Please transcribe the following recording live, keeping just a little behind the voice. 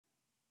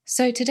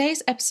So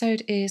today's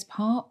episode is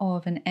part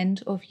of an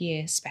end of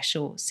year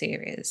special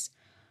series.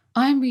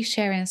 I'm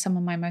resharing some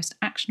of my most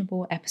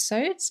actionable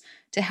episodes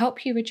to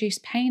help you reduce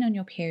pain on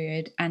your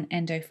period and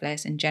endo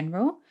flares in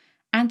general,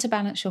 and to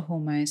balance your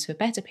hormones for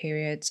better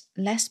periods,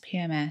 less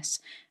PMS,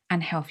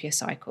 and healthier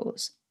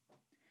cycles.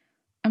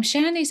 I'm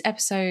sharing these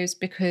episodes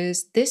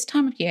because this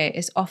time of year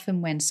is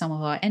often when some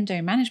of our endo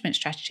management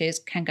strategies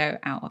can go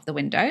out of the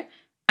window,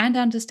 and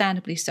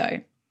understandably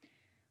so.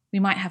 We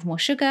might have more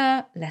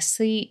sugar, less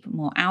sleep,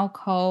 more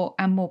alcohol,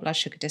 and more blood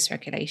sugar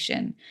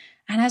dysregulation.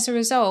 And as a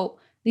result,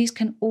 these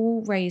can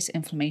all raise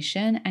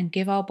inflammation and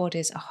give our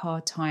bodies a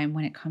hard time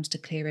when it comes to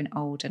clearing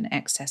old and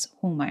excess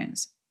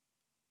hormones.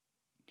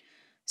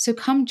 So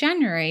come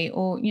January,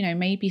 or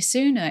maybe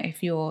sooner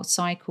if your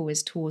cycle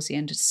is towards the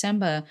end of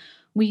December,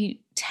 we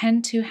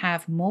tend to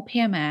have more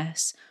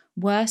PMS,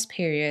 worse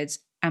periods,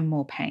 and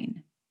more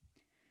pain.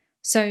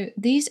 So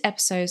these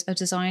episodes are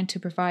designed to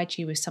provide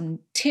you with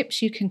some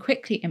tips you can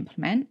quickly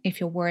implement if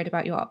you're worried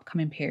about your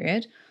upcoming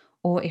period,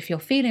 or if you're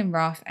feeling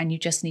rough and you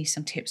just need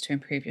some tips to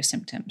improve your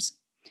symptoms.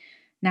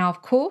 Now,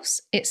 of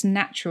course, it's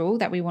natural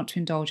that we want to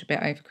indulge a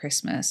bit over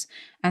Christmas.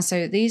 And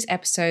so these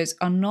episodes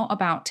are not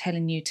about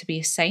telling you to be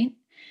a saint.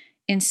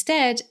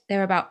 Instead,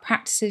 they're about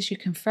practices you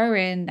can throw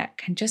in that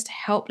can just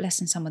help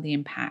lessen some of the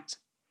impact.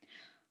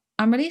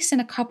 I'm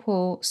releasing a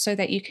couple so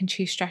that you can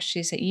choose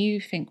strategies that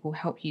you think will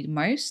help you the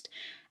most,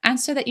 and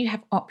so that you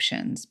have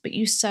options, but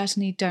you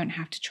certainly don't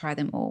have to try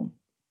them all.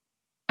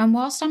 And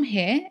whilst I'm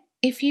here,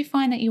 if you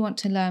find that you want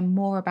to learn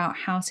more about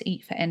how to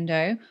eat for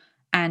endo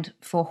and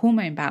for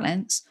hormone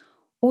balance,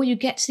 or you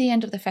get to the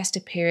end of the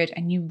festive period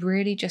and you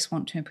really just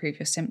want to improve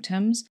your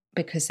symptoms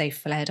because they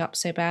flared up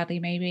so badly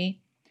maybe,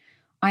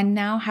 I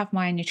now have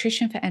my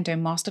Nutrition for Endo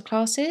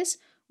masterclasses,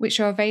 which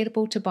are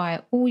available to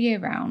buy all year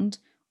round,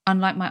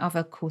 unlike my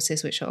other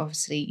courses, which are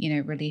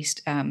obviously,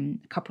 released a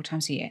couple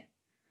times a year.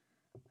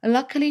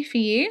 Luckily for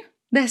you,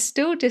 they're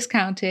still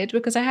discounted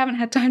because I haven't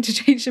had time to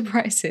change the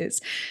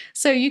prices.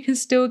 So you can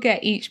still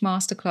get each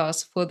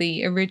masterclass for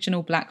the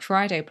original Black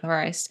Friday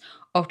price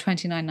of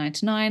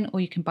 $29.99, or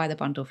you can buy the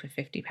bundle for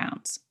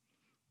 £50.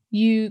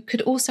 You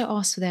could also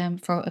ask for them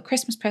for a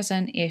Christmas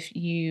present if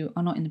you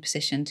are not in the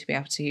position to be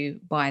able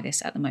to buy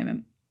this at the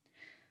moment.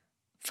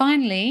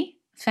 Finally,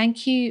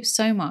 thank you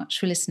so much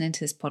for listening to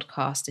this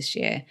podcast this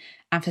year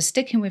and for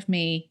sticking with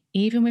me,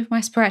 even with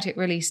my sporadic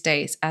release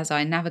dates, as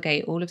I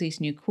navigate all of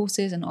these new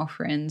courses and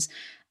offerings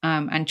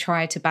and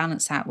try to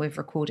balance that with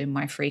recording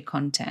my free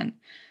content.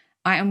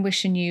 I am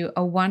wishing you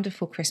a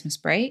wonderful Christmas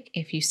break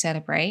if you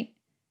celebrate,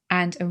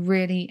 and a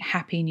really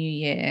happy new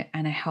year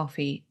and a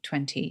healthy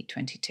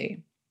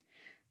 2022.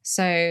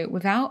 So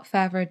without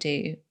further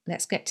ado,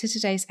 let's get to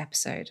today's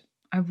episode.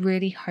 I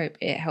really hope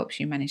it helps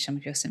you manage some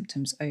of your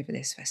symptoms over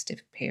this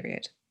festive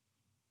period.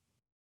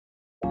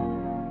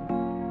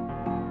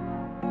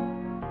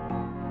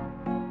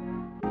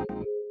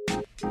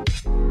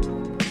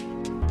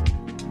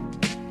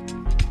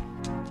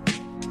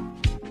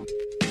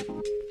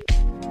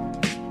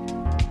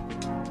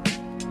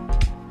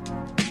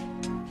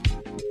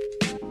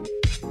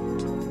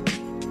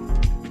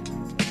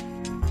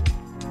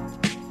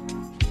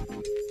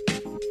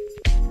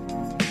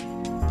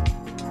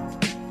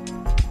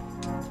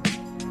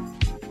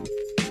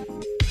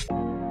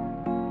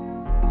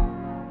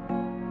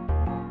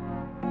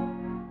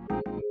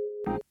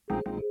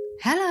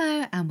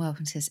 Hello and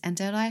welcome to this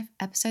Endo Life,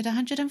 episode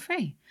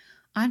 103.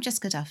 I'm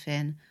Jessica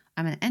Duffin.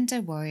 I'm an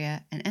endo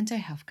warrior and endo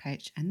health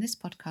coach, and this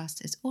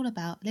podcast is all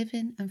about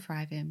living and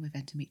thriving with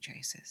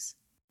endometriosis.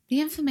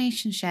 The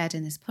information shared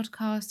in this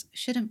podcast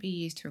shouldn't be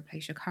used to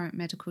replace your current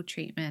medical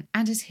treatment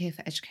and is here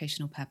for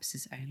educational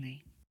purposes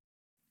only.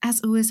 As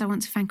always, I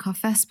want to thank our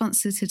first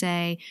sponsor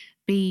today,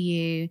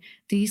 BU.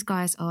 These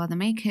guys are the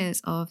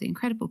makers of the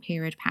incredible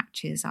period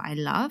patches that I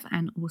love,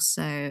 and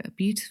also a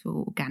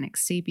beautiful organic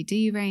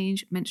CBD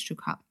range, menstrual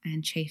cup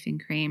and chafing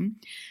cream.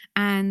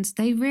 And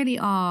they really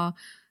are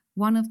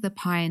one of the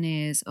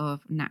pioneers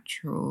of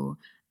natural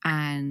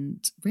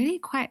and really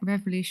quite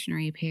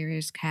revolutionary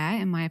period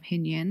care, in my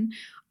opinion.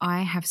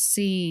 I have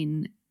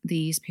seen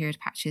these period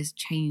patches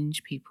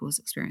change people's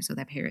experience of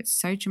their periods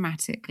so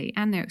dramatically,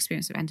 and their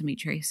experience of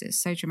endometriosis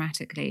so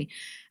dramatically.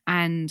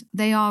 And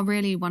they are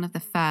really one of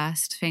the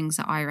first things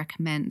that I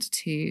recommend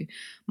to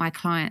my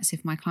clients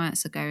if my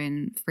clients are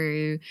going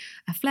through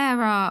a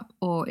flare-up,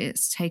 or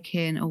it's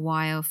taken a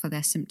while for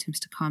their symptoms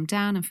to calm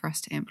down and for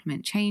us to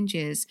implement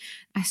changes.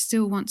 I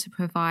still want to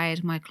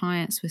provide my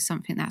clients with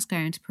something that's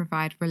going to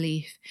provide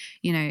relief,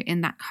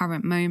 in that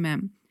current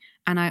moment.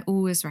 And I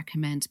always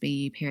recommend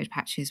BU period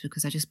patches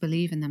because I just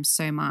believe in them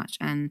so much,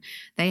 and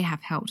they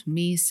have helped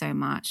me so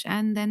much,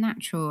 and they're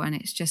natural. And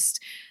it's just,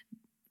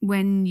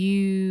 when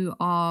you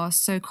are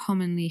so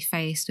commonly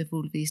faced with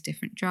all of these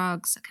different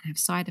drugs that can have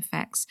side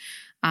effects,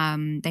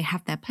 they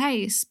have their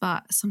place,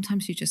 but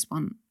sometimes you just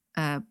want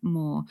a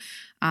more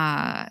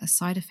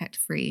side effect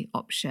free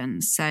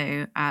option.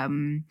 So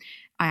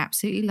I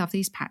absolutely love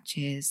these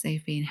patches.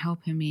 They've been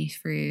helping me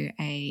through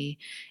a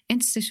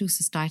interstitial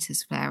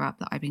cystitis flare up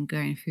that I've been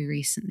going through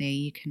recently.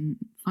 You can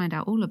find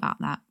out all about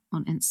that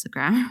on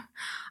Instagram.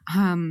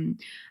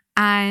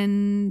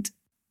 And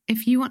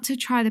if you want to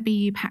try the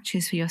BU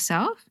patches for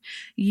yourself,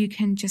 you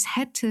can just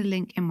head to the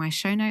link in my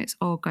show notes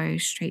or go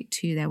straight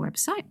to their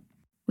website,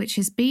 which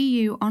is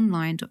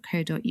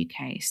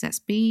buonline.co.uk. So that's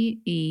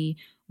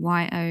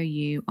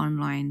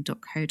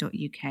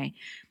BEYOUonline.co.uk.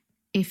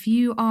 If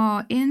you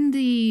are in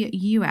the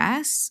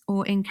US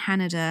or in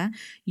Canada,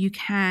 you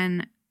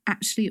can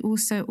actually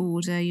also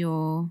order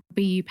your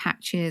BU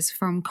patches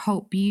from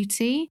Cult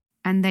Beauty,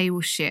 and they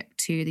will ship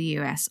to the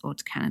US or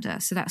to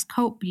Canada. So that's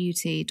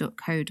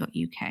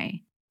cultbeauty.co.uk.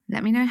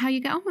 Let me know how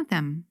you get on with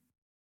them.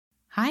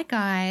 Hi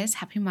guys,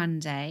 happy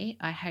Monday.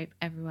 I hope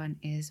everyone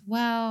is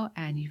well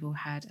and you've all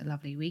had a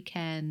lovely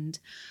weekend.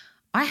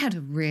 I had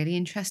a really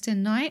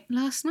interesting night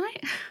last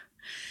night.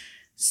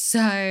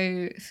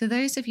 So for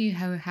those of you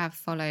who have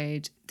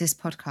followed this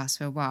podcast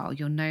for a while,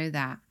 you'll know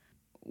that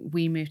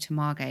we moved to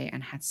Margate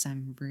and had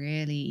some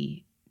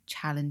really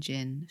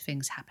challenging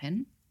things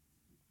happen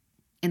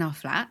in our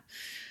flat.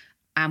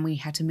 And we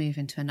had to move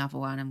into another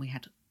one, and we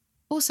had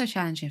also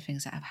challenging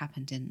things that have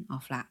happened in our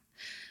flat.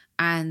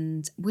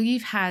 And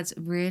we've had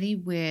really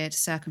weird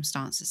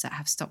circumstances that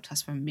have stopped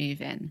us from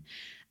moving.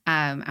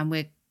 And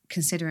we're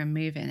considering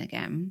moving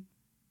again.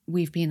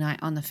 We've been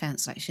like on the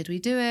fence, like, should we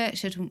do it?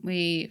 Shouldn't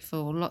we?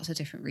 For lots of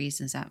different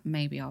reasons that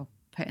maybe I'll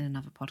put in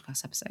another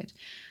podcast episode.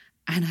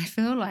 And I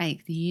feel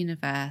like the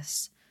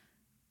universe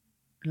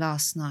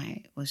last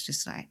night was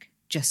just like,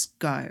 just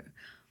go.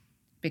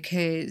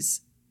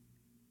 Because,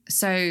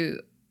 so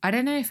I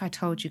don't know if I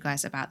told you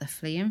guys about the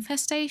flea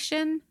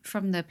infestation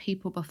from the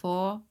people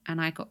before,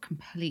 and I got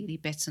completely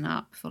bitten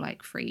up for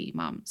like 3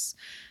 months.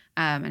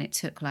 And it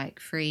took like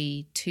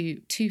 3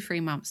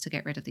 months to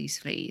get rid of these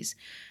fleas.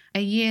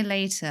 A year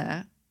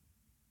later,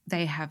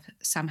 they have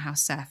somehow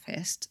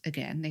surfaced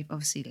again. They've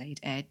obviously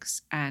laid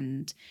eggs,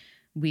 and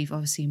we've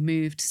obviously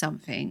moved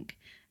something,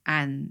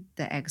 and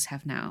the eggs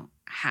have now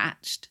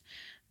hatched.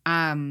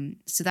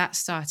 So that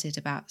started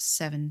about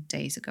 7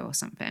 days ago or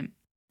something.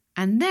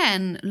 And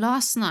then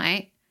last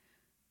night,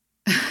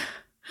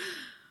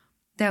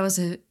 there was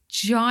a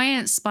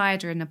giant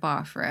spider in the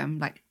bathroom,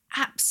 like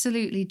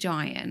absolutely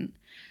giant.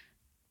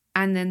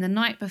 And then the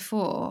night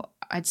before,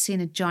 I'd seen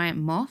a giant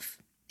moth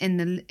in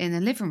the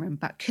living room,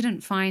 but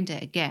couldn't find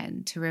it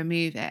again to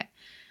remove it.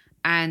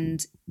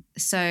 And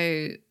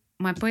so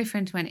my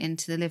boyfriend went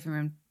into the living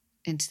room,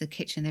 into the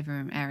kitchen living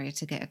room area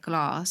to get a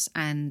glass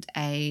and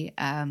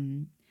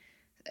some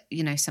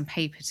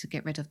paper to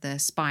get rid of the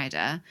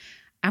spider.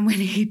 And when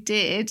he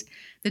did,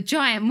 the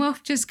giant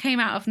moth just came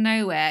out of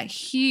nowhere,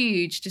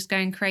 huge, just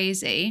going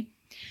crazy.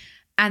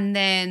 And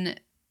then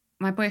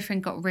my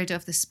boyfriend got rid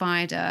of the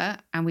spider,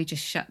 and we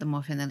just shut them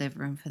off in the living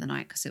room for the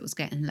night because it was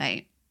getting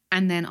late.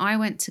 And then I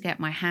went to get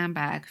my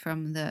handbag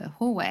from the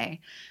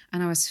hallway,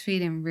 and I was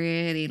feeling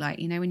really like,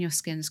 when your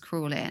skin's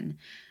crawling.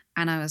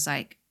 And I was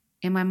like,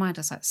 in my mind,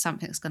 I was like,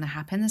 something's going to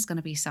happen. There's going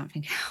to be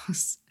something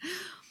else.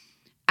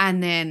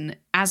 And then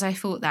as I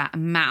thought that, a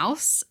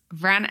mouse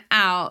ran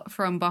out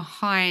from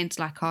behind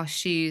like our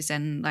shoes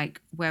and like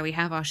where we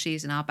have our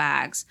shoes and our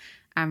bags,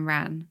 and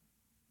ran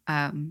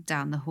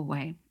down the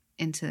hallway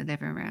into the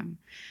living room.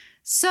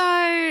 So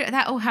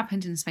that all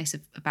happened in the space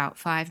of about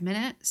 10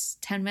 minutes.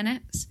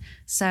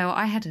 So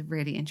I had a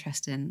really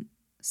interesting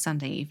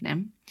Sunday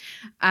evening.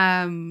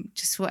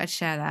 Just thought I'd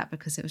share that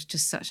because it was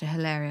just such a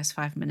hilarious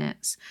 5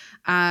 minutes.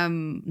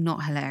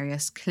 Not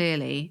hilarious,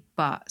 clearly,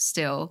 but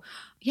still.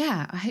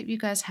 Yeah, I hope you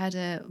guys had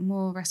a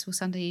more restful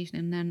Sunday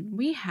evening than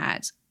we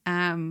had.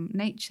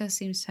 Nature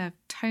seems to have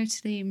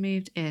totally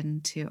moved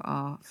into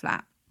our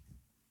flat.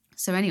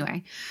 So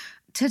anyway,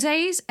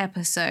 today's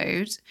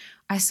episode,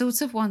 I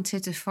sort of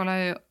wanted to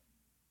follow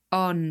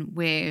on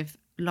with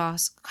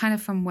kind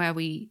of from where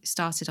we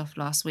started off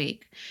last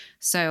week.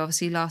 So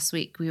obviously last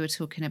week we were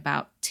talking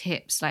about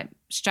tips, like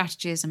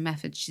strategies and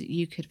methods that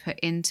you could put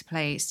into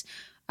place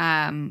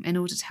in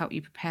order to help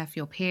you prepare for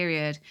your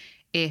period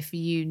if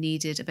you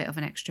needed a bit of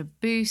an extra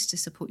boost to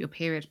support your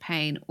period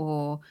pain,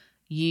 or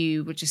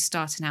you were just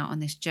starting out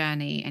on this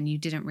journey and you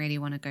didn't really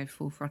want to go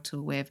full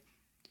throttle with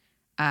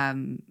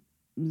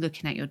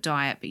looking at your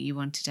diet, but you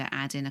wanted to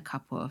add in a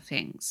couple of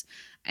things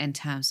in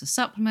terms of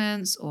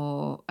supplements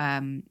or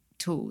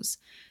tools.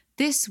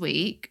 This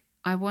week,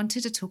 I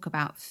wanted to talk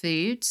about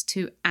foods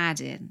to add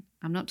in.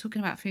 I'm not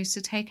talking about foods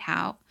to take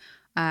out.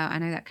 I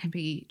know that can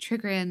be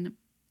triggering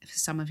for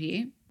some of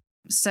you.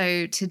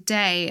 So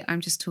today,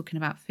 I'm just talking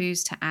about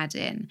foods to add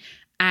in.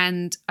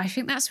 And I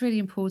think that's really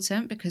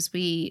important because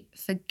we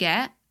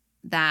forget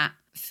that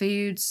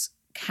foods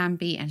can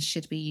be and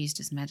should be used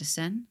as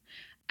medicine,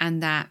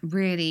 and that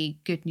really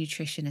good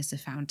nutrition is the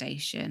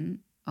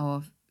foundation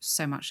of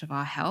so much of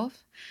our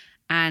health.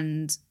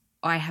 And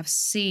I have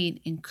seen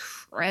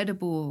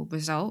incredible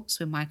results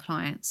with my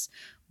clients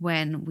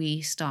when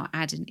we start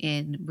adding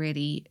in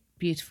really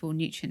beautiful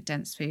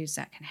nutrient-dense foods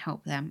that can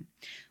help them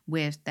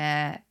with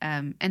their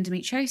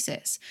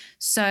endometriosis.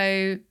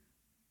 So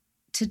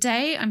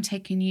today I'm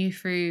taking you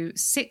through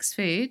 6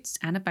 foods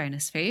and a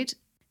bonus food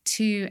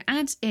to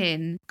add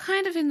in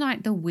kind of in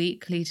like the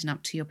week leading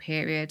up to your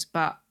period,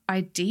 but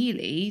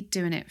ideally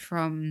doing it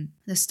from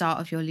the start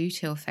of your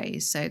luteal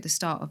phase, so the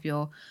start of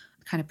your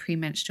kind of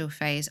premenstrual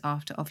phase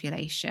after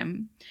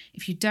ovulation.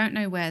 If you don't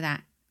know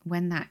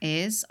when that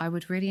is, I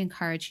would really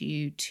encourage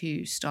you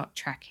to start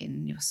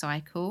tracking your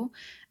cycle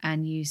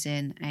and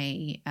using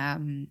a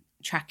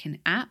tracking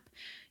app.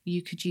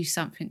 You could use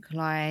something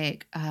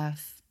like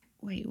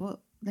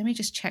let me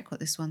just check what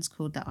this one's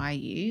called that I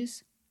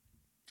use.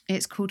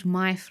 It's called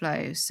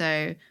MyFlow.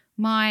 So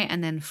My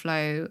and then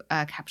Flow,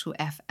 capital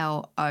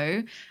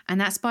FLO,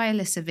 and that's by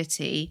Alyssa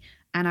Vitti.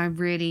 And I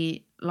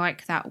really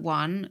like that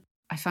one.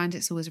 I find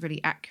it's always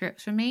really accurate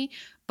for me.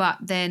 But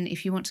then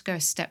if you want to go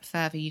a step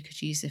further, you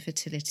could use the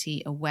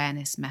fertility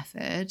awareness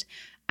method.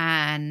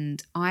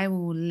 And I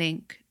will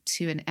link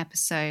to an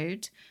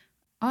episode.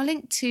 I'll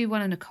link to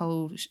one of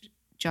Nicole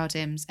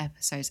Jardim's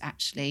episodes,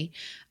 actually,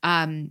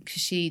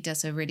 because she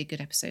does a really good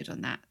episode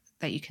on that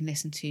you can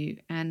listen to.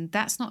 And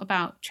that's not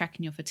about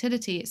tracking your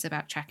fertility, it's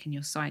about tracking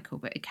your cycle,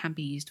 but it can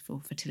be used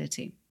for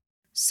fertility.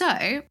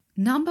 So,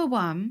 number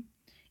 1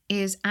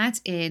 is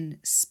add in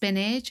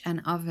spinach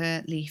and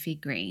other leafy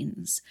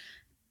greens.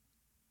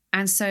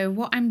 And so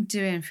what I'm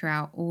doing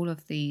throughout all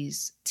of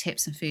these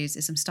tips and foods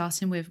is I'm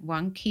starting with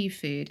one key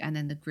food and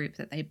then the group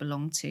that they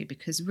belong to,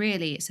 because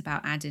really it's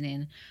about adding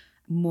in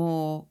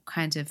more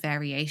kind of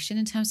variation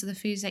in terms of the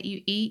foods that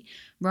you eat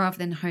rather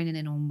than honing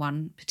in on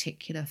one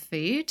particular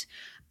food.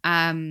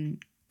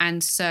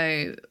 And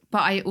so,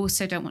 but I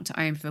also don't want to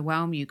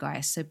overwhelm you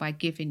guys. So by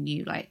giving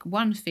you like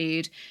one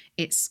food,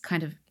 it's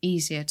kind of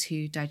easier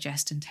to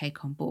digest and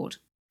take on board.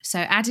 So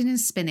adding in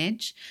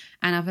spinach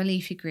and other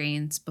leafy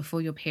greens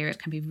before your period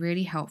can be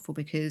really helpful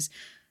because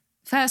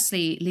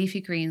firstly, leafy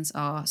greens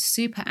are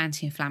super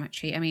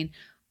anti-inflammatory. I mean,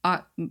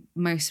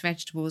 most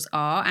vegetables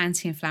are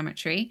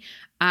anti-inflammatory.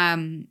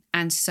 And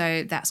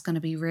so that's going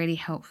to be really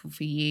helpful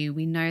for you.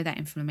 We know that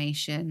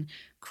inflammation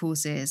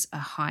causes a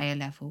higher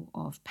level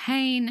of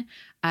pain,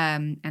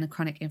 and a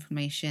chronic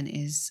inflammation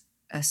is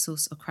a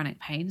source of chronic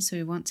pain. So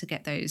we want to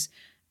get those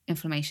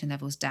inflammation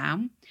levels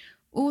down.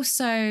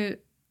 Also,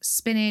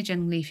 spinach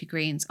and leafy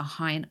greens are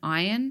high in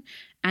iron.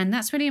 And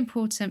that's really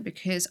important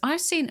because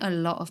I've seen a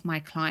lot of my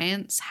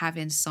clients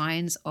having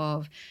signs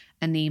of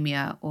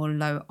anemia or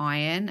low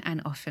iron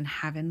and often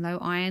having low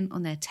iron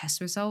on their test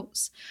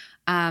results.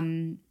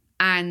 And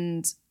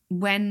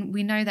when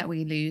we know that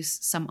we lose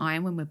some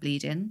iron when we're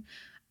bleeding,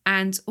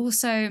 and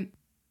also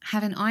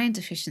having iron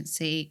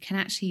deficiency can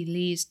actually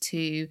lead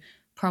to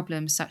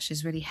problems such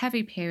as really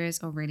heavy periods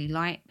or really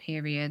light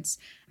periods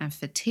and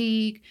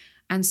fatigue.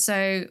 And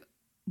so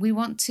we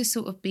want to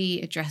sort of be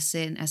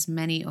addressing as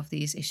many of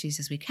these issues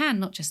as we can,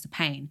 not just the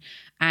pain.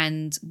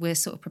 And we're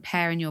sort of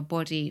preparing your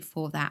body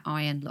for that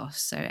iron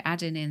loss. So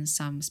adding in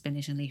some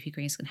spinach and leafy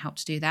greens can help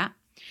to do that.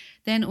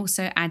 Then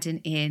also adding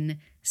in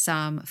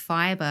some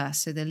fiber.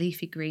 So the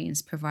leafy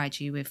greens provide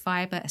you with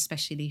fiber,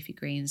 especially leafy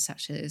greens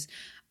such as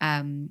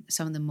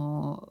some of the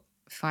more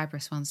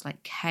fibrous ones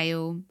like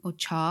kale or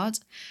chard.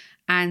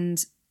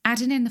 And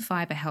adding in the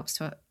fiber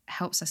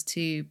helps us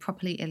to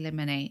properly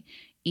eliminate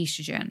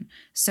estrogen.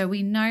 So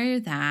we know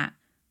that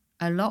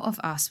a lot of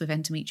us with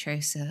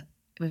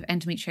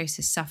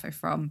endometriosis suffer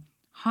from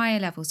higher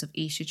levels of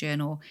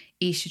estrogen or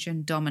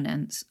estrogen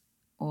dominance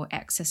or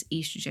excess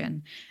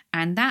estrogen.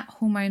 And that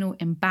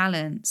hormonal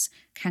imbalance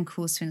can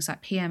cause things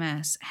like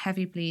PMS,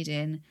 heavy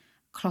bleeding,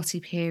 clotty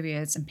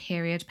periods, and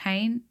period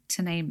pain,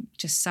 to name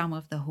just some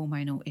of the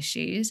hormonal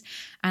issues.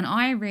 And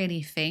I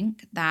really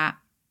think that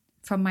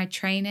from my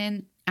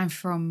training and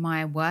from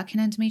my work in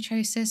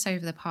endometriosis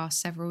over the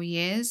past several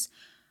years,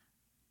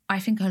 I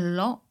think a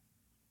lot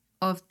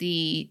of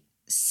the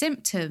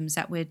symptoms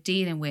that we're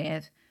dealing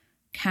with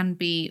can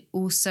be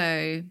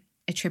also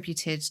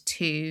attributed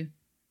to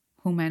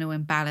hormonal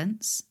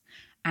imbalance.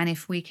 And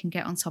if we can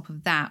get on top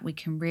of that, we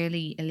can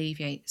really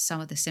alleviate some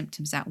of the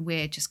symptoms that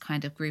we're just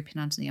kind of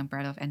grouping under the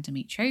umbrella of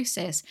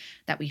endometriosis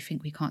that we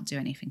think we can't do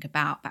anything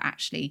about. But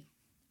actually,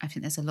 I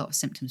think there's a lot of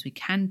symptoms we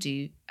can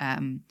do,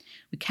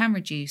 we can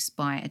reduce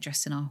by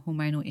addressing our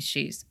hormonal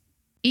issues.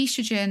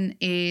 Estrogen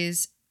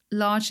is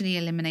largely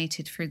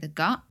eliminated through the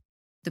gut.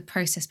 The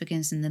process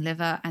begins in the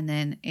liver and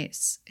then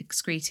it's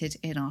excreted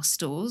in our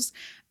stools.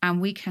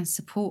 And we can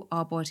support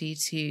our body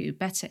to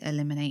better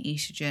eliminate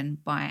estrogen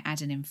by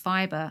adding in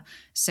fiber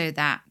so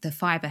that the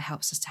fiber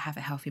helps us to have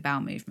a healthy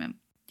bowel movement.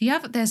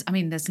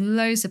 There's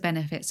loads of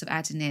benefits of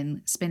adding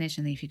in spinach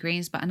and leafy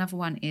greens, but another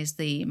one is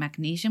the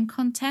magnesium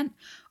content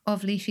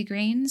of leafy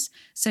greens.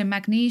 So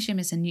magnesium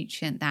is a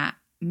nutrient that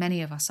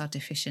many of us are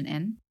deficient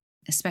in,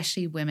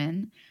 especially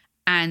women,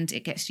 and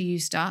it gets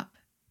used up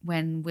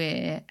when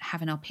we're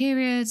having our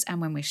periods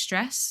and when we're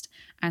stressed.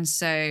 And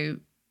so,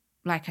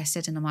 like I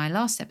said in my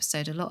last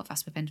episode, a lot of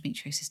us with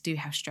endometriosis do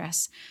have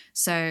stress.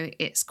 So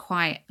it's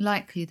quite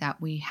likely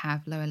that we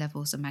have lower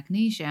levels of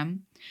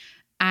magnesium.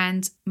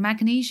 And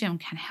magnesium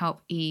can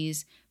help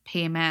ease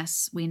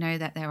PMS. We know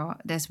that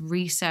there's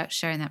research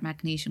showing that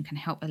magnesium can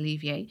help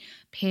alleviate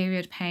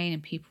period pain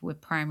in people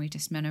with primary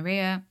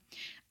dysmenorrhea.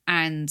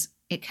 And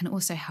it can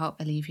also help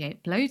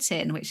alleviate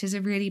bloating, which is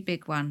a really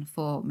big one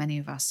for many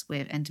of us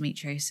with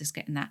endometriosis,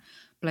 getting that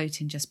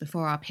bloating just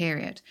before our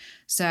period.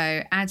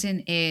 So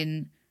adding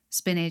in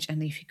spinach and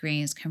leafy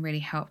greens can really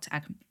help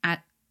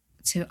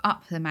to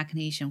up the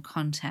magnesium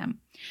content.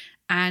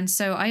 And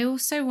so I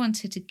also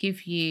wanted to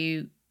give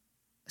you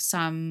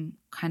some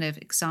kind of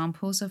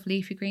examples of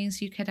leafy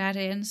greens you could add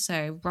in.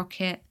 So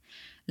rocket,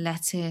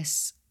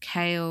 lettuce,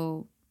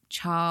 kale,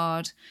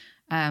 chard,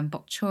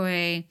 bok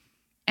choy,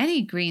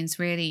 any greens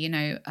really,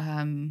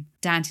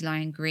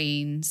 dandelion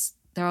greens.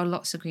 There are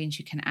lots of greens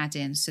you can add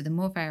in. So the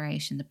more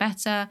variation, the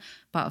better.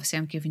 But obviously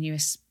I'm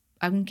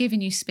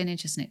giving you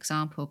spinach as an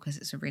example because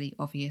it's a really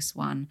obvious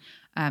one,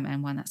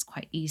 and one that's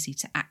quite easy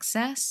to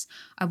access.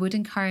 I would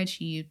encourage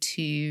you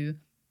to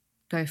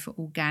go for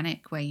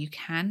organic where you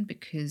can,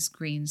 because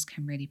greens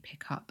can really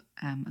pick up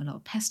a lot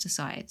of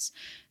pesticides.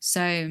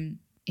 So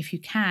if you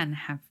can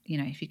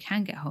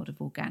get hold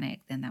of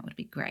organic, then that would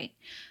be great.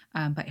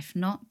 But if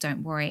not,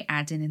 don't worry,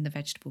 adding in the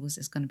vegetables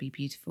is going to be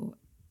beautiful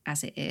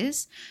as it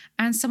is.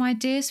 And some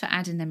ideas for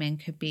adding them in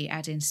could be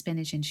adding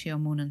spinach into your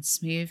morning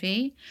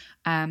smoothie,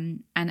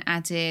 and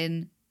add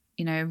in,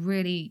 a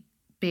really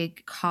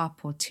big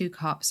cup or 2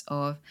 cups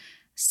of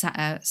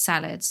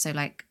salads. So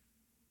like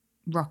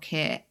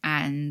rocket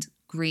and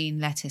green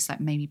lettuce, like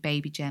maybe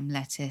baby gem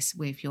lettuce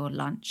with your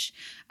lunch,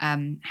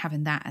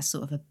 having that as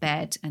sort of a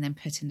bed, and then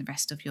putting the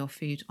rest of your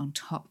food on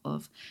top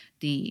of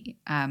the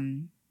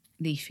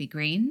leafy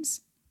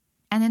greens.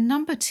 And then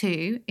number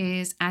 2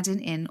 is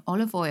adding in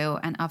olive oil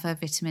and other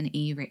vitamin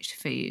E rich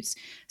foods,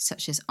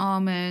 such as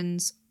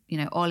almonds,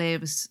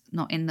 olives,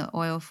 not in the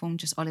oil form,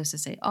 just olives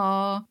as they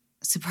are.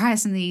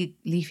 Surprisingly,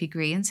 leafy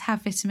greens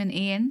have vitamin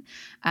E in.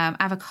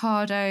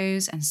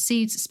 Avocados and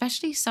seeds,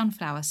 especially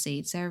sunflower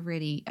seeds, they're a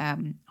really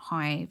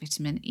high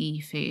vitamin E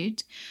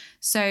food.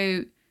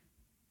 So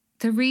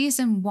the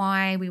reason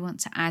why we want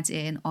to add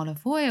in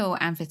olive oil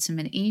and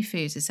vitamin E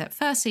foods is that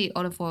firstly,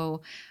 olive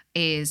oil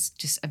is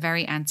just a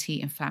very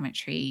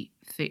anti-inflammatory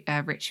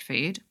rich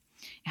food.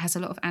 It has a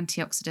lot of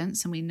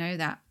antioxidants, and we know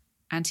that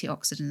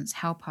antioxidants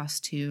help us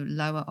to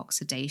lower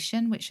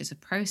oxidation, which is a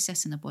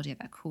process in the body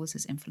that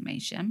causes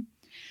inflammation.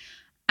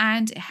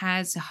 And it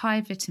has a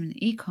high vitamin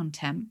E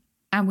content.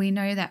 And we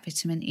know that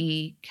vitamin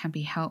E can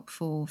be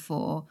helpful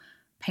for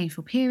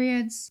painful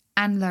periods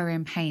and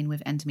lowering pain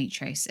with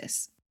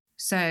endometriosis.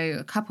 So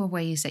a couple of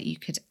ways that you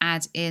could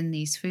add in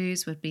these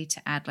foods would be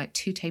to add like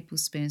 2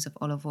 tablespoons of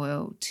olive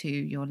oil to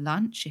your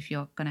lunch if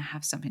you're going to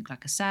have something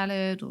like a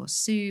salad or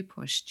soup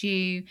or a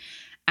stew.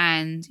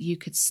 And you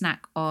could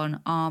snack on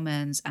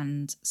almonds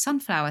and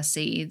sunflower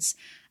seeds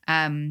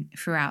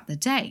throughout the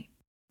day.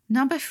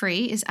 Number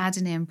 3 is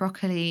adding in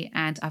broccoli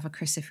and other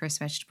cruciferous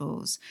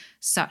vegetables,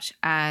 such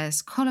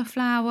as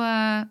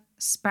cauliflower,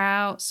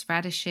 sprouts,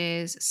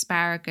 radishes,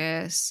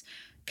 asparagus,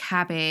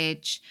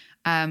 cabbage,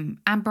 and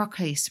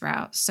broccoli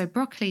sprouts. So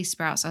broccoli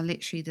sprouts are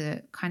literally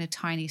the kind of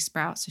tiny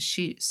sprouts or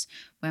shoots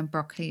when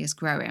broccoli is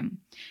growing.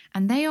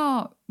 And they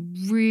are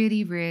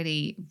really,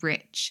 really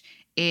rich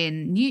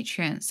in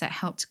nutrients that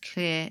help to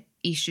clear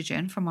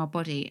estrogen from our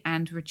body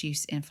and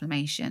reduce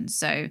inflammation.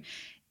 So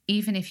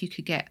even if you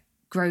could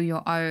grow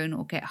your own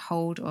or get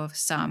hold of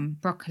some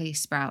broccoli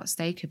sprouts,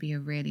 they could be a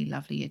really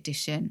lovely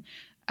addition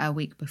a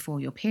week before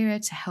your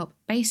period to help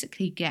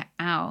basically get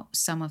out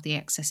some of the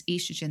excess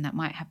estrogen that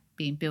might have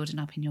been building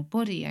up in your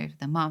body over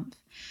the month,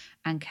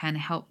 and can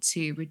help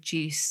to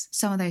reduce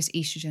some of those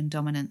estrogen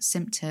dominant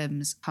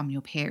symptoms come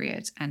your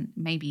period, and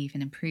maybe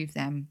even improve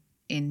them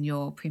in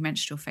your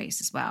premenstrual phase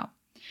as well.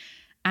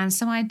 And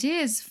some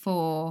ideas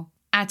for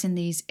adding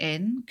these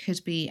in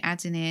could be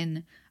adding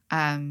in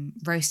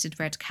roasted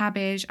red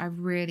cabbage. I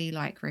really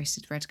like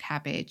roasted red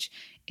cabbage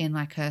in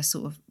like a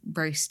sort of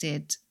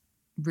roasted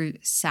root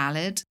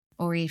salad,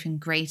 or even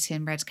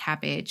grating red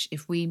cabbage.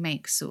 If we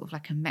make sort of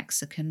like a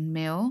Mexican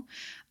meal,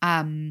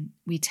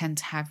 we tend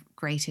to have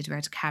grated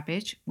red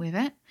cabbage with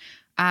it.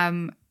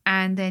 And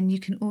then you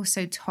can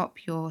also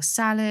top your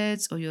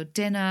salads or your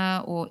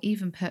dinner, or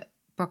even put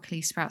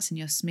broccoli sprouts in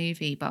your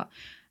smoothie, but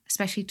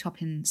especially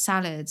topping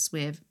salads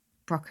with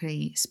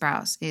broccoli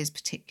sprouts is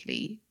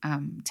particularly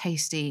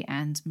tasty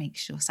and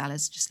makes your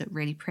salads just look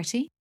really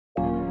pretty.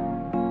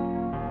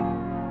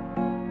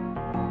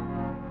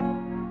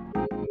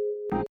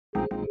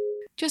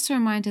 Just a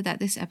reminder that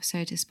this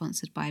episode is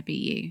sponsored by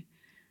BU.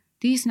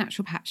 These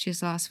natural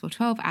patches last for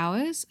 12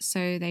 hours,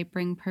 so they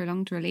bring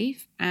prolonged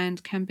relief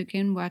and can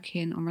begin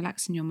working on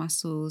relaxing your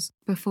muscles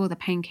before the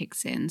pain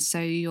kicks in,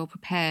 so you're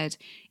prepared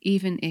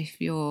even if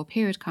your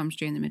period comes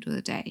during the middle of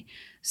the day.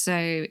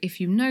 So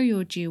if you know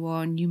you're due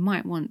on, you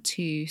might want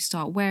to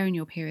start wearing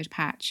your period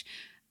patch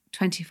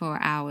 24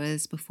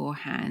 hours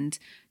beforehand,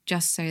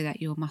 just so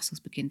that your muscles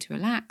begin to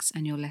relax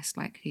and you're less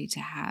likely to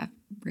have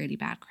really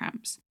bad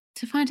cramps.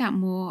 To find out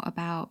more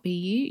about BU,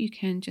 you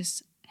can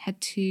just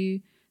head to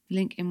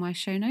link in my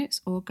show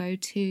notes or go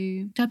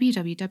to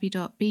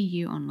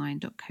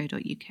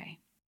www.buonline.co.uk.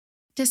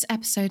 This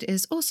episode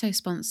is also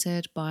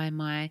sponsored by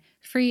my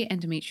free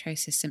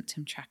endometriosis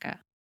symptom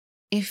tracker.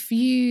 If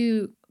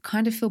you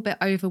kind of feel a bit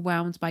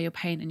overwhelmed by your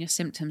pain and your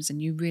symptoms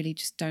and you really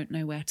just don't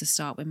know where to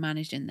start with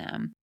managing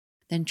them,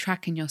 then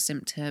tracking your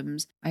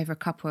symptoms over a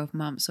couple of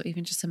months or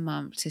even just a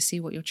month to see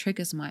what your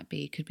triggers might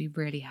be could be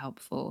really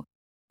helpful.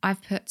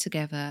 I've put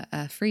together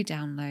a free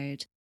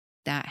download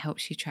that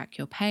helps you track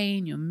your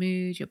pain, your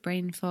mood, your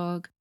brain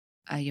fog,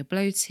 your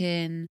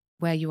bloating,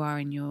 where you are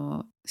in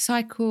your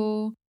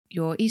cycle,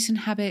 your eating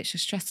habits, your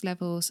stress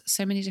levels,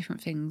 so many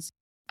different things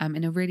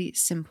in a really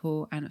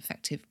simple and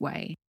effective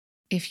way.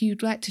 If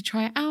you'd like to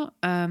try it out,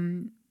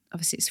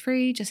 obviously it's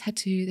free. Just head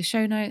to the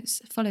show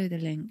notes, follow the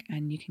link,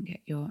 and you can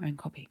get your own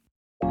copy.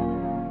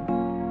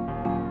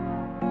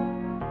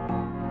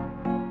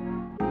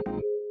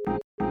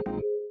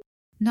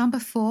 Number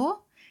 4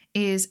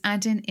 is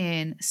adding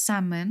in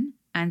salmon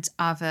and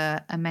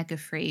other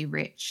omega-3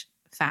 rich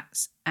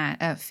fats,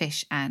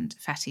 fish and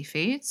fatty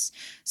foods.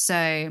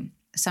 So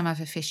some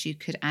other fish you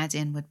could add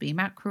in would be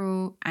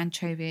mackerel,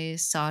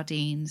 anchovies,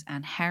 sardines,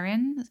 and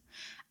herring.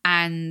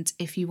 And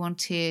if you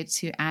wanted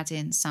to add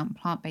in some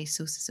plant-based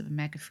sources of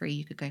omega-3,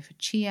 you could go for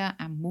chia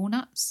and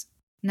walnuts.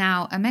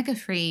 Now,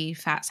 omega-3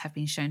 fats have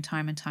been shown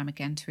time and time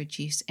again to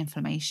reduce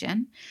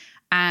inflammation,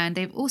 and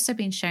they've also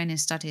been shown in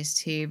studies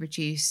to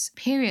reduce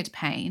period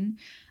pain.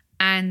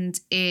 And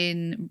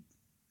in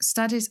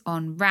studies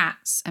on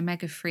rats,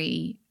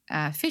 omega-3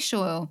 fish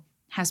oil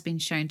has been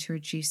shown to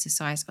reduce the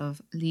size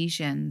of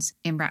lesions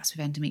in rats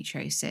with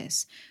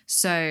endometriosis.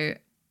 So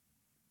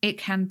it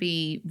can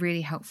be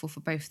really helpful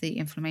for both the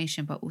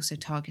inflammation but also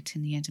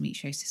targeting the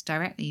endometriosis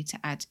directly to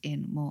add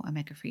in more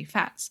omega-3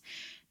 fats.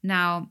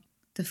 Now,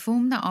 the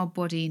form that our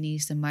body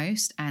needs the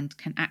most and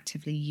can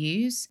actively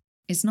use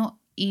is not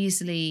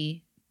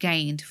easily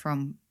gained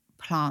from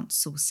plant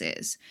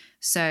sources.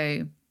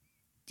 So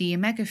the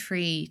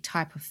omega-3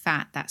 type of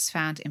fat that's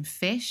found in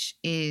fish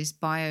is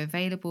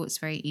bioavailable. It's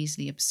very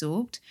easily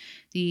absorbed.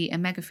 The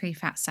omega-3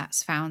 fats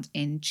that's found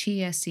in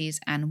chia seeds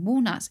and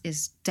walnuts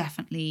is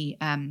definitely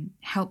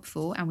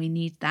helpful, and we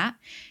need that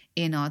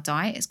in our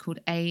diet. It's called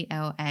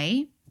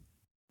ALA.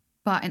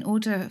 But in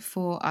order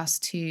for us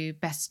to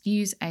best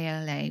use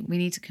ALA, we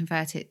need to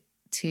convert it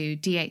to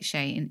DHA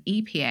and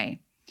EPA.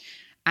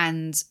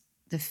 And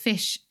the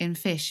fish,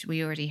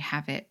 we already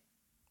have it.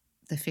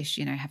 The fish,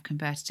 have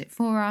converted it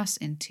for us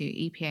into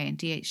EPA and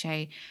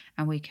DHA,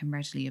 and we can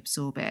readily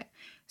absorb it.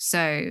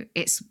 So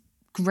it's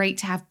great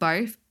to have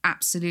both,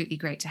 absolutely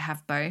great to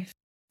have both,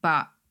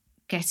 but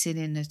getting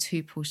in the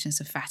 2 portions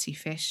of fatty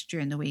fish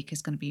during the week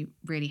is going to be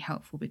really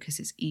helpful because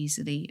it's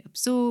easily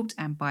absorbed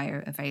and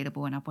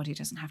bioavailable, and our body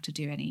doesn't have to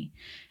do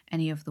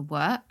any of the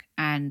work.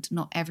 And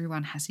not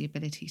everyone has the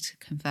ability to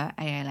convert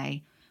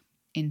ALA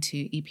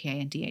into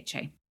EPA and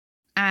DHA.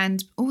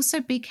 And also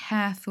be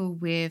careful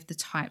with the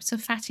types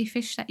of fatty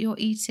fish that you're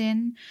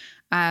eating.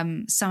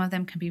 Some of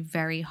them can be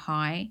very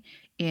high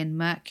in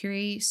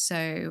mercury.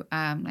 So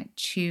like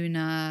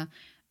tuna,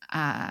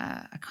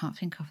 I can't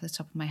think off the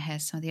top of my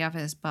head some of the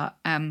others, but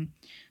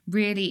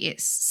really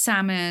it's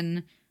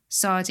salmon,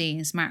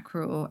 sardines,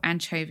 mackerel,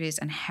 anchovies,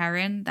 and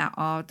herring that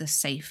are the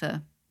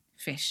safer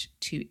fish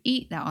to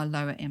eat that are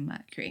lower in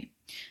mercury.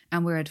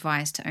 And we're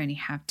advised to only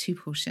have 2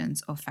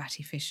 portions of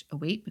fatty fish a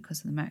week because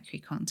of the mercury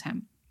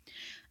content.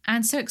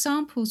 And so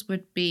examples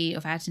would be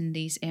of adding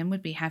these in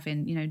would be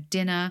having,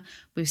 dinner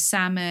with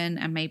salmon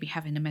and maybe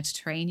having a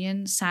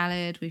Mediterranean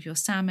salad with your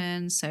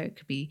salmon. So it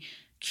could be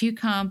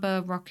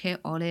cucumber,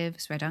 rocket,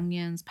 olives, red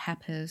onions,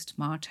 peppers,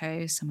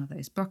 tomatoes, some of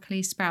those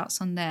broccoli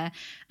sprouts on there.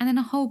 And then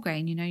a whole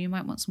grain, you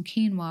might want some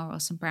quinoa or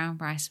some brown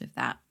rice with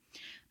that.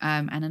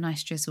 And a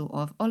nice drizzle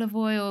of olive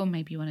oil.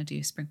 Maybe you want to do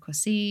a sprinkle of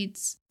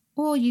seeds.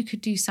 Or you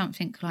could do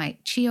something like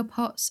chia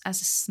pots as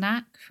a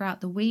snack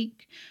throughout the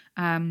week.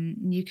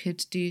 You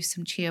could do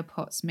some chia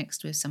pots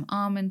mixed with some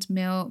almond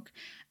milk,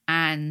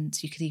 and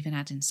you could even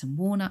add in some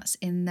walnuts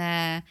in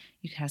there.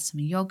 You could have some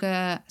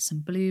yogurt, some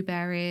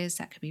blueberries.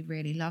 That could be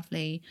really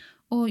lovely.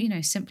 Or,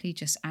 simply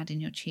just add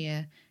in your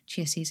chia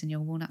seeds and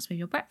your walnuts with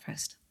your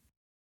breakfast.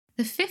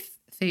 The 5th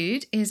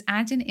food is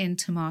adding in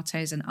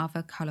tomatoes and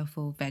other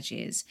colourful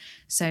veggies.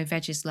 So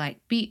veggies like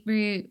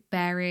beetroot,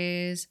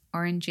 berries,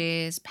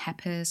 oranges,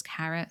 peppers,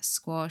 carrots,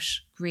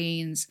 squash,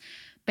 greens.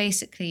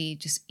 Basically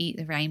just eat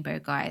the rainbow,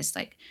 guys.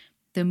 Like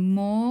the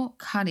more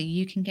colour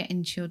you can get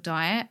into your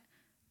diet,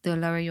 the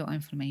lower your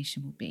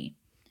inflammation will be.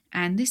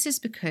 And this is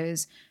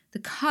because the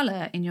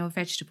colour in your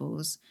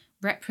vegetables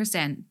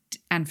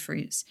and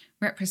fruits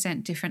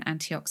represent different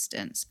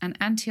antioxidants. And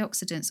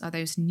antioxidants are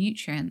those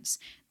nutrients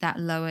that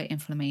lower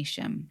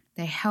inflammation.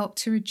 They help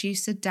to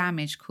reduce the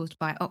damage caused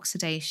by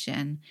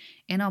oxidation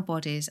in our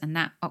bodies, and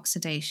that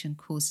oxidation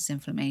causes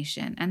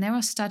inflammation. And there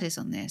are studies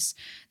on this.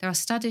 There are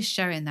studies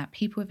showing that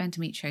people with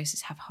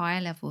endometriosis have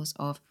higher levels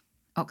of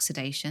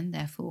oxidation,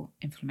 therefore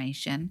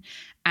inflammation,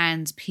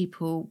 and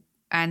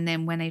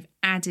then when they've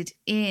added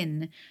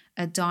in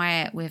a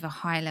diet with a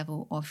high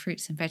level of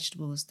fruits and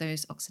vegetables,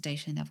 those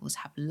oxidation levels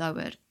have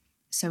lowered.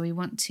 So we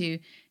want to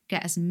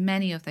get as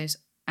many of those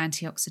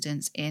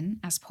antioxidants in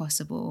as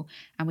possible,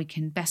 and we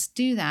can best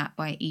do that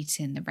by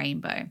eating the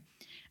rainbow.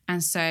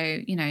 And so,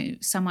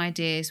 some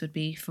ideas would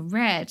be for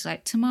red,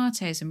 like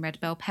tomatoes and red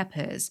bell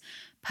peppers.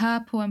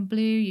 Purple and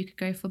blue, you could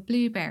go for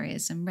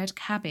blueberries and red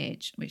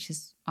cabbage, which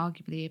is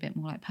arguably a bit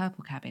more like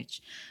purple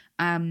cabbage.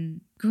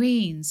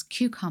 Greens,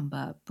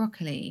 cucumber,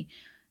 broccoli.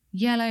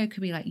 Yellow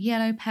could be like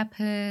yellow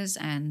peppers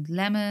and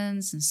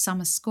lemons and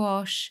summer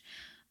squash.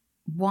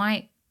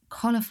 White,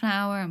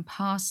 cauliflower and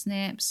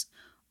parsnips.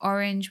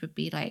 Orange would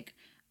be like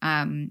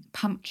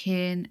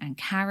pumpkin and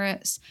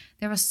carrots.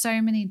 There are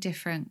so many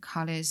different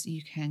colors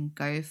you can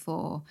go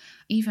for.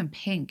 Even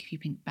pink, if you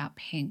think about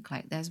pink,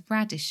 like there's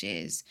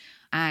radishes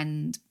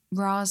and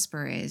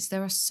raspberries.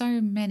 There are so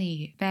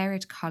many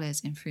varied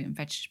colors in fruit and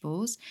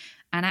vegetables.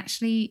 And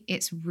actually,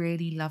 it's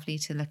really lovely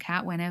to look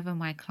at whenever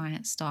my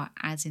clients start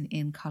adding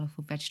in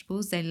colorful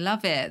vegetables. They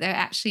love it.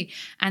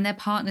 And their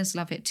partners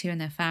love it too,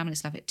 and their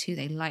families love it too.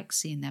 They like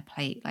seeing their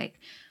plate like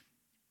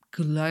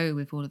glow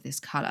with all of this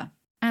color.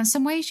 And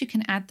some ways you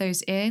can add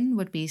those in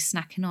would be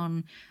snacking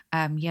on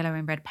yellow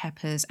and red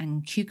peppers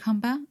and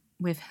cucumber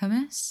with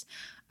hummus.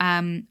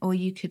 Or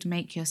you could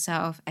make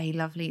yourself a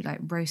lovely like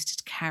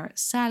roasted carrot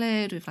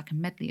salad with like a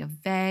medley of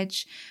veg,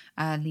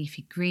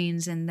 leafy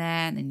greens in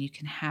there. And then you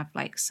can have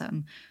like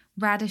some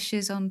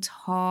radishes on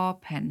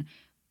top and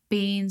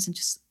beans, and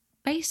just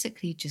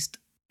basically just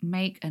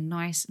make a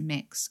nice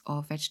mix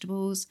of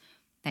vegetables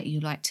that you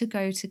like to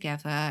go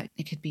together.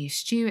 It could be a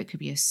stew, it could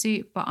be a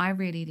soup, but I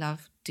really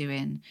love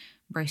doing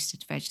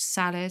roasted veg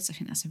salads. I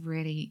think that's a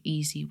really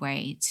easy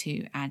way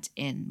to add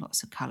in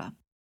lots of colour.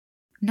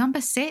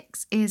 Number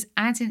 6 is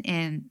adding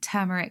in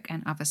turmeric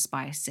and other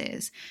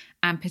spices,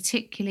 and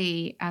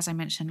particularly, as I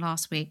mentioned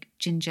last week,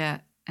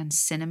 ginger and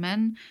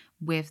cinnamon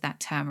with that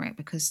turmeric,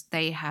 because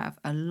they have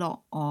a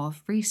lot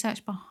of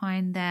research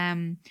behind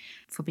them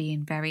for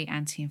being very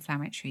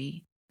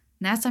anti-inflammatory.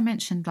 And as I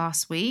mentioned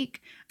last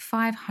week,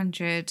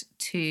 500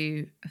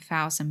 to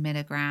 1,000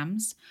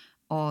 milligrams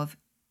of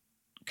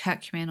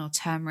curcumin or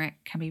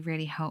turmeric can be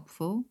really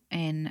helpful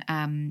in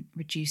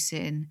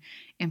reducing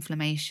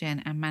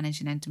inflammation and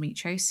managing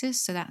endometriosis.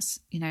 So that's,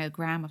 a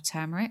gram of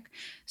turmeric.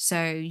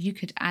 So you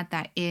could add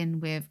that in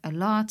with a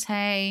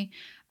latte.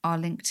 I'll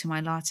link to my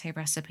latte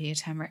recipe, a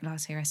turmeric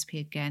latte recipe,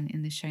 again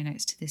in the show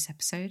notes to this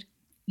episode.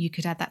 You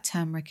could add that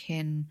turmeric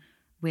in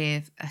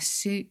with a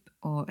soup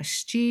or a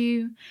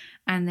stew.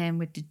 And then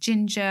with the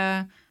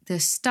ginger, the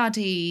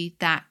study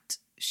that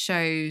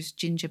shows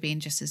ginger being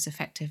just as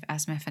effective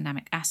as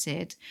mefenamic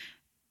acid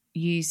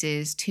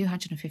uses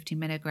 250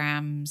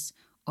 milligrams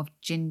of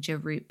ginger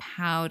root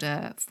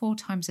powder 4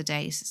 times a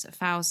day, so it's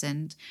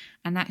 1,000,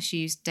 and that's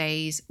used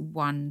days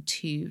 1,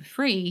 2,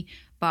 3.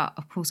 But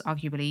of course,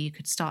 arguably, you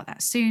could start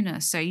that sooner.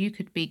 So you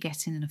could be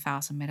getting in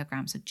 1,000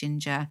 milligrams of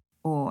ginger,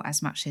 or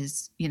as much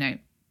as,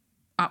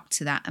 up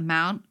to that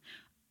amount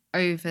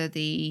over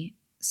the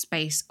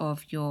space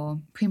of your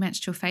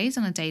premenstrual phase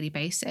on a daily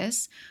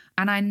basis.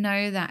 And I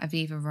know that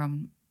Aviva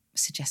Rom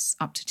suggests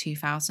up to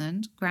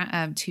 2,000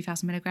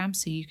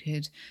 milligrams, so you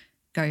could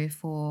go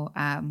for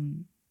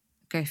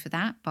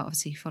that, but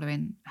obviously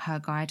following her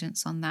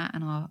guidance on that,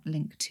 and I'll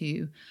link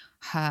to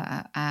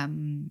her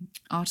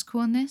article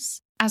on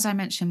this. As I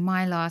mentioned,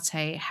 my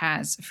latte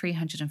has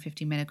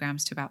 350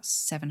 milligrams to about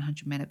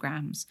 700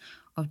 milligrams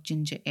of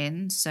ginger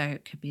in, so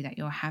it could be that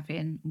you're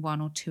having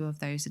 1 or 2 of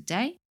those a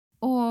day.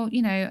 Or,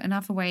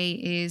 another way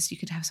is you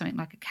could have something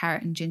like a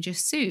carrot and ginger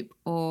soup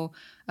or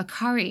a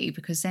curry,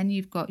 because then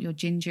you've got your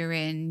ginger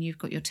in, you've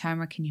got your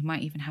turmeric, and you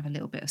might even have a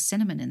little bit of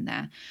cinnamon in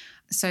there.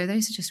 So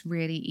those are just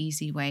really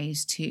easy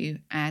ways to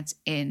add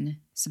in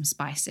some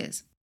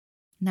spices.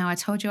 Now, I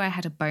told you I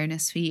had a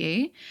bonus for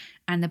you,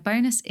 and the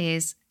bonus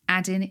is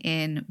adding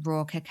in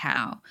raw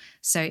cacao.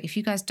 So if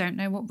you guys don't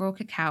know what raw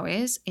cacao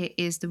is, it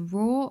is the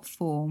raw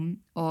form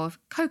of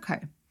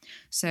cocoa.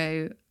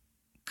 So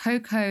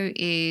cocoa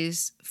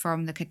is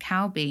from the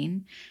cacao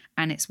bean,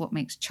 and it's what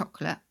makes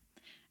chocolate.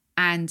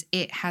 And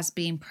it has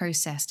been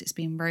processed, it's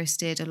been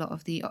roasted. A lot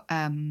of the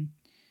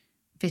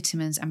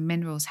vitamins and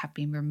minerals have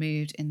been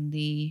removed in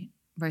the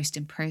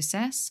roasting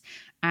process.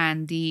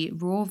 And the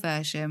raw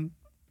version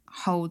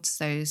holds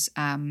those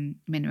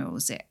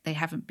minerals. They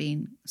haven't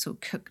been sort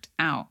of cooked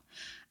out.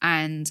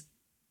 And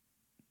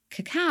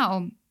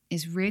cacao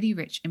is really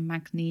rich in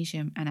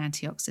magnesium and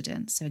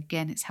antioxidants. So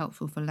again, it's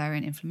helpful for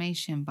lowering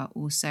inflammation, but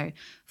also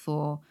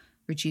for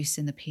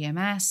reducing the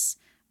PMS,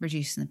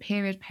 reducing the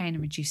period pain,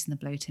 and reducing the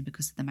bloating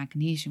because of the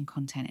magnesium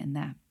content in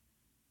there.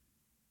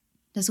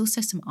 There's also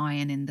some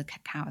iron in the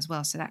cacao as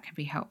well, so that can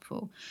be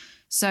helpful.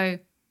 So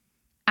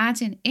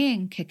adding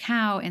in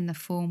cacao in the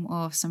form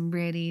of some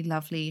really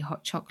lovely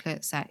hot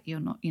chocolates that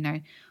you're not,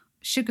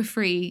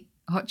 sugar-free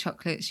hot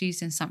chocolates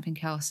using something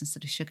else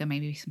instead of sugar,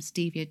 maybe some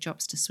stevia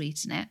drops to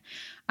sweeten it,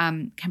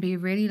 can be a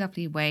really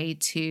lovely way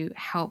to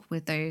help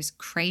with those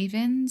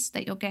cravings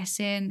that you're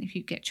getting if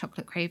you get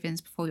chocolate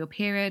cravings before your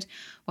period,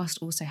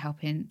 whilst also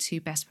helping to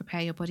best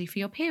prepare your body for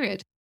your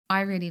period.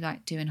 I really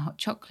like doing hot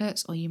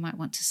chocolates, or you might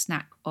want to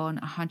snack on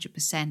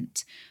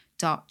 100%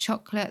 dark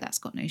chocolate that's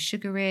got no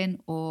sugar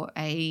in, or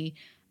a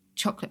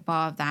chocolate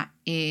bar that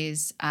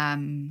is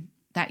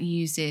that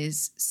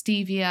uses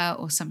stevia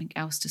or something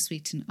else to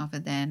sweeten other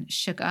than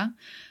sugar.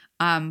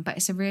 But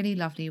it's a really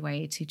lovely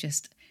way to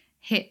just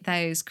hit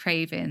those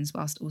cravings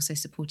whilst also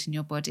supporting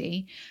your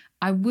body.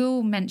 I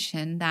will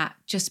mention that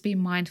just be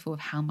mindful of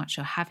how much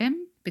you're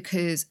having,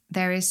 because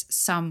there is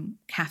some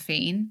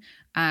caffeine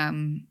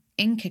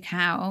in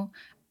cacao,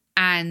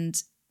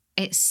 and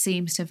it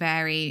seems to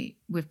vary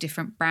with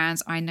different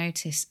brands. I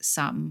notice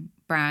some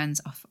brands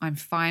I'm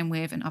fine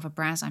with and other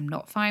brands I'm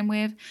not fine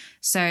with.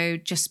 So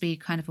just be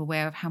kind of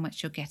aware of how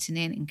much you're getting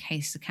in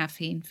case the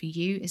caffeine for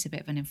you is a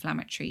bit of an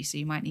inflammatory. So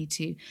you might need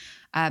to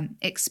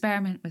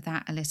experiment with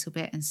that a little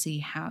bit and see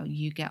how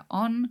you get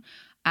on.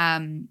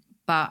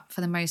 But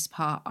for the most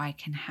part, I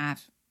can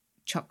have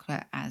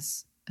chocolate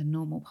as a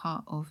normal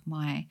part of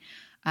my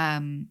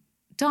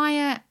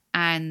diet.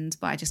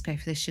 But I just go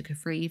for the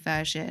sugar-free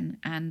version,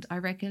 and I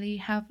regularly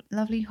have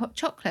lovely hot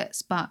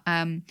chocolates. But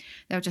there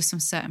are just some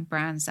certain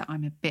brands that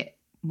I'm a bit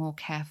more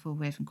careful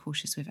with and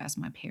cautious with as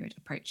my period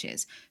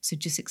approaches. So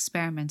just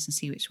experiment and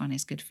see which one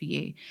is good for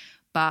you.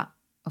 But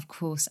of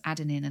course,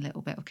 adding in a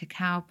little bit of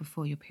cacao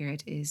before your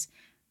period is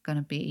going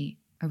to be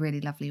a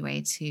really lovely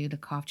way to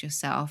look after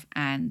yourself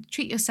and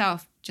treat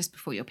yourself just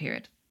before your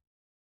period.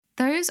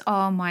 Those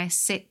are my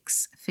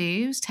 6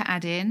 foods to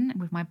add in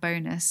with my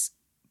bonus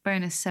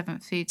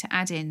 7th food to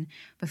add in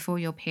before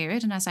your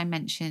period. And as I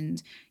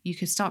mentioned, you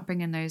could start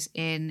bringing those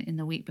in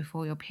the week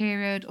before your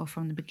period or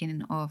from the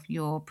beginning of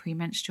your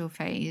premenstrual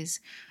phase,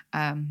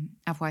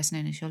 otherwise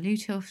known as your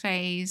luteal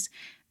phase.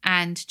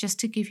 And just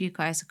to give you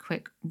guys a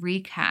quick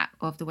recap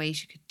of the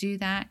ways you could do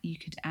that, you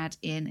could add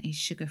in a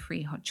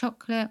sugar-free hot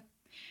chocolate.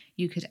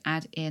 You could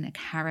add in a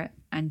carrot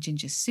and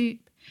ginger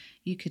soup.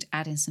 You could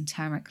add in some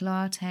turmeric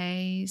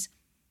lattes.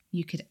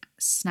 You could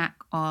snack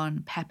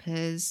on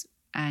peppers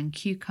and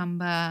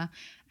cucumber,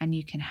 and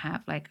you can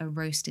have like a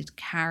roasted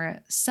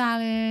carrot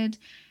salad.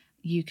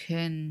 You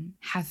can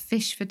have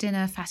fish for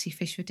dinner, fatty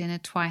fish for dinner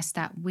twice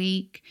that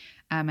week,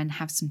 and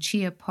have some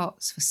chia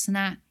pots for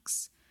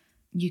snacks.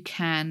 You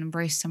can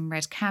roast some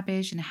red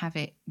cabbage and have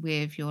it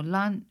with your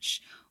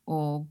lunch,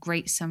 or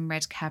grate some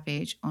red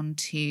cabbage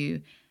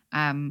onto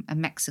a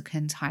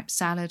Mexican type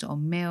salad or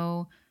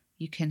meal.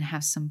 You can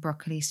have some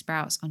broccoli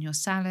sprouts on your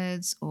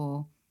salads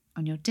or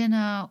on your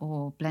dinner,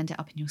 or blend it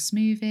up in your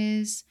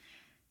smoothies.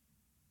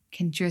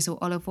 Can drizzle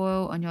olive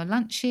oil on your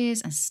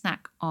lunches and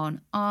snack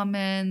on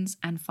almonds.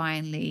 And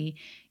finally,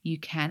 you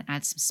can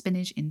add some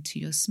spinach into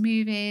your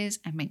smoothies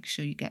and make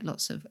sure you get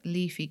lots of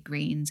leafy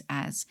greens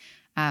as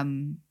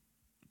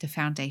the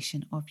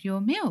foundation of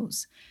your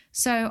meals.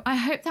 So I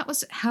hope that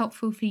was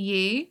helpful for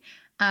you.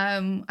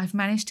 I've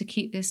managed to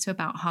keep this to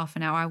about half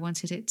an hour. I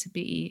wanted it to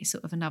be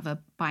sort of another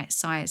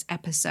bite-sized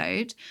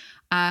episode.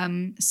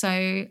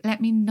 So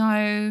let me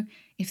know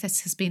if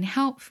this has been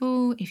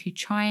helpful, if you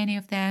try any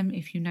of them,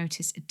 if you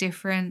notice a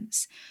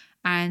difference.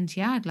 And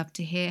yeah, I'd love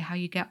to hear how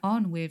you get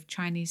on with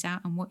trying these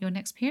out and what your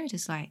next period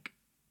is like.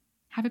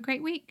 Have a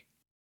great week.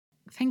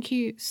 Thank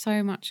you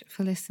so much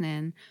for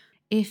listening.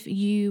 If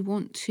you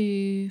want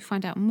to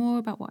find out more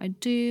about what I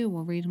do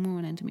or read more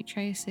on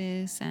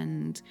endometriosis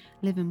and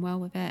living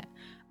well with it,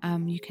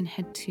 you can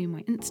head to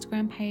my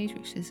Instagram page,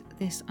 which is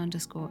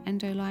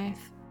this_endolife.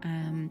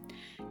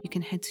 You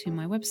can head to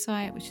my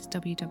website, which is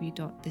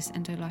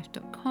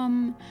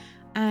www.thisendolife.com,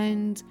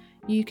 and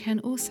you can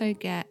also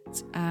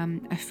get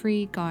a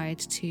free guide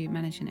to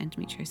managing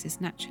endometriosis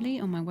naturally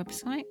on my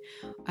website.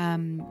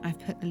 I've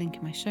put the link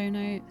in my show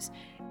notes.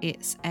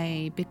 It's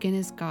a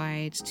beginner's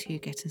guide to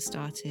getting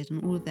started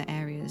on all of the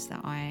areas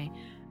that I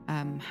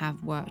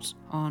have worked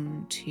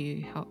on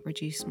to help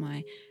reduce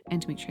my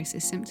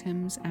endometriosis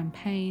symptoms and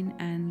pain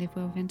and live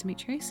well with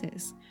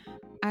endometriosis.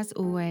 As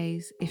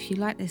always, if you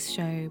like this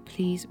show,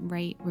 please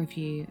rate,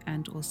 review,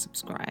 and or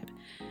subscribe.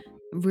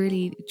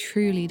 Really,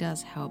 truly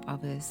does help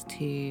others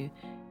to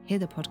hear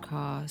the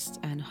podcast,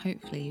 and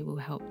hopefully will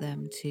help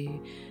them to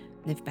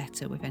live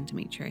better with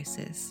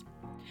endometriosis.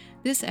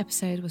 This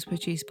episode was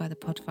produced by The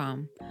Pod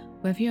Farm.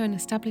 Whether you're an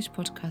established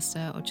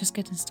podcaster or just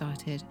getting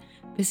started,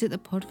 visit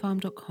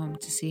thepodfarm.com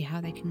to see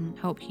how they can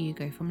help you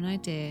go from an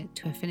idea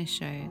to a finished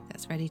show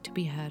that's ready to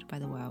be heard by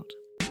the world.